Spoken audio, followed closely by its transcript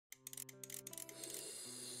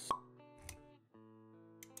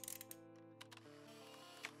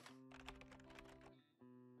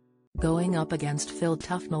Going up against Phil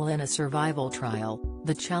Tufnell in a survival trial,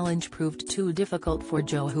 the challenge proved too difficult for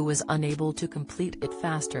Joe, who was unable to complete it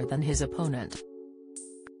faster than his opponent.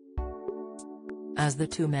 As the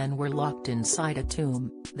two men were locked inside a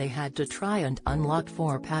tomb, they had to try and unlock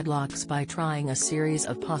 4 padlocks by trying a series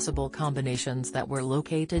of possible combinations that were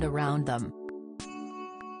located around them.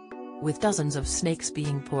 With dozens of snakes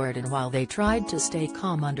being poured in while they tried to stay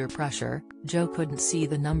calm under pressure, Joe couldn't see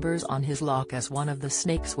the numbers on his lock as one of the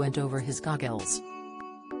snakes went over his goggles.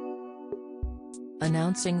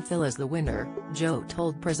 Announcing Phil as the winner, Joe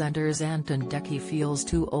told presenters Ant and Dec he feels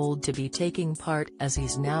too old to be taking part as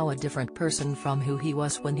he's now a different person from who he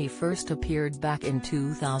was when he first appeared back in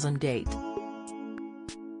 2008.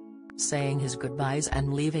 Saying his goodbyes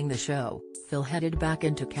and leaving the show, Phil headed back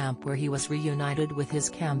into camp where he was reunited with his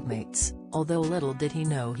campmates, although little did he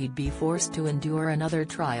know he'd be forced to endure another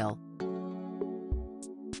trial.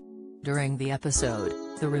 During the episode,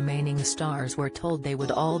 the remaining stars were told they would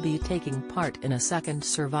all be taking part in a second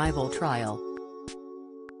survival trial.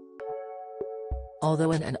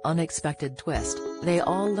 Although in an unexpected twist, they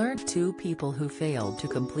all learned 2 people who failed to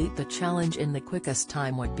complete the challenge in the quickest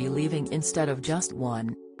time would be leaving instead of just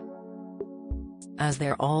 1. As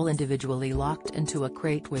they're all individually locked into a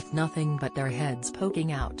crate with nothing but their heads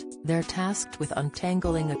poking out, they're tasked with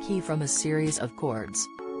untangling a key from a series of cords.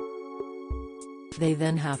 They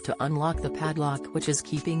then have to unlock the padlock which is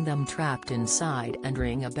keeping them trapped inside and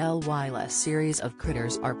ring a bell while a series of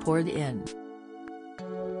critters are poured in.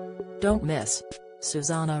 Don't miss.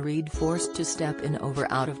 Susanna Reid forced to step in over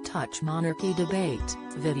out-of-touch monarchy debate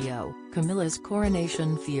video, Camilla's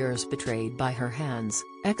coronation fears betrayed by her hands,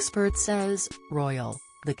 expert says, royal,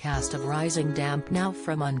 the cast of Rising damp now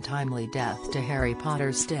from untimely death to Harry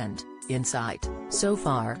Potter stint, in sight, so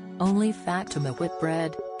far, only Fatima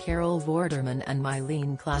Whitbread, Carol Vorderman and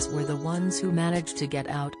Mylene Klass were the ones who managed to get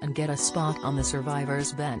out and get a spot on the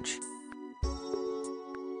survivors' bench.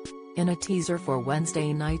 In a teaser for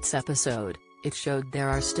Wednesday night's episode, it showed there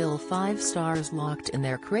are still 5 stars locked in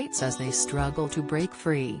their crates as they struggle to break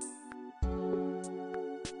free.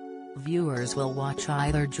 Viewers will watch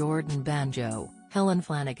either Jordan Banjo, Helen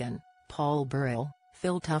Flanagan, Paul Burrell,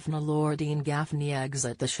 Phil Tufnell or Dean Gaffney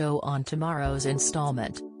exit the show on tomorrow's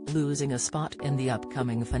installment, losing a spot in the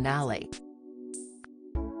upcoming finale.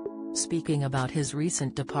 Speaking about his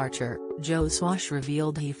recent departure, Joe Swash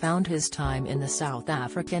revealed he found his time in the South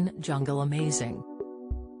African jungle amazing.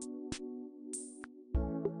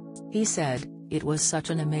 He said, "It was such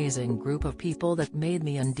an amazing group of people that made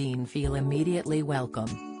me and Dean feel immediately welcome.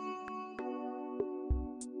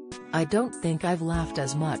 I don't think I've laughed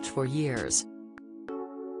as much for years.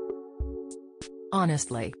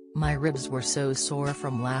 Honestly, my ribs were so sore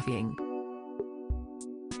from laughing.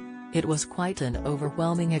 It was quite an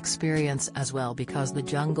overwhelming experience as well because the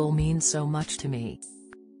jungle means so much to me.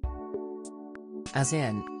 As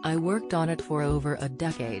in, I worked on it for over a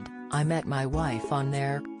decade, I met my wife on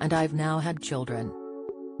there, and I've now had children.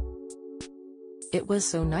 It was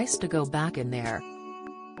so nice to go back in there.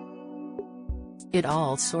 It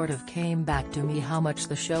all sort of came back to me how much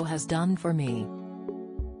the show has done for me.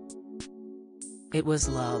 It was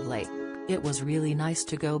lovely. It was really nice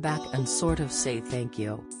to go back and sort of say thank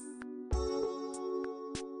you.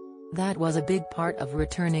 That was a big part of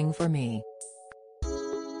returning for me.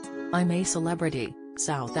 I'm a celebrity."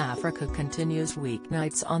 South Africa continues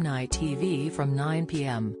weeknights on ITV from 9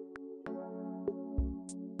 p.m.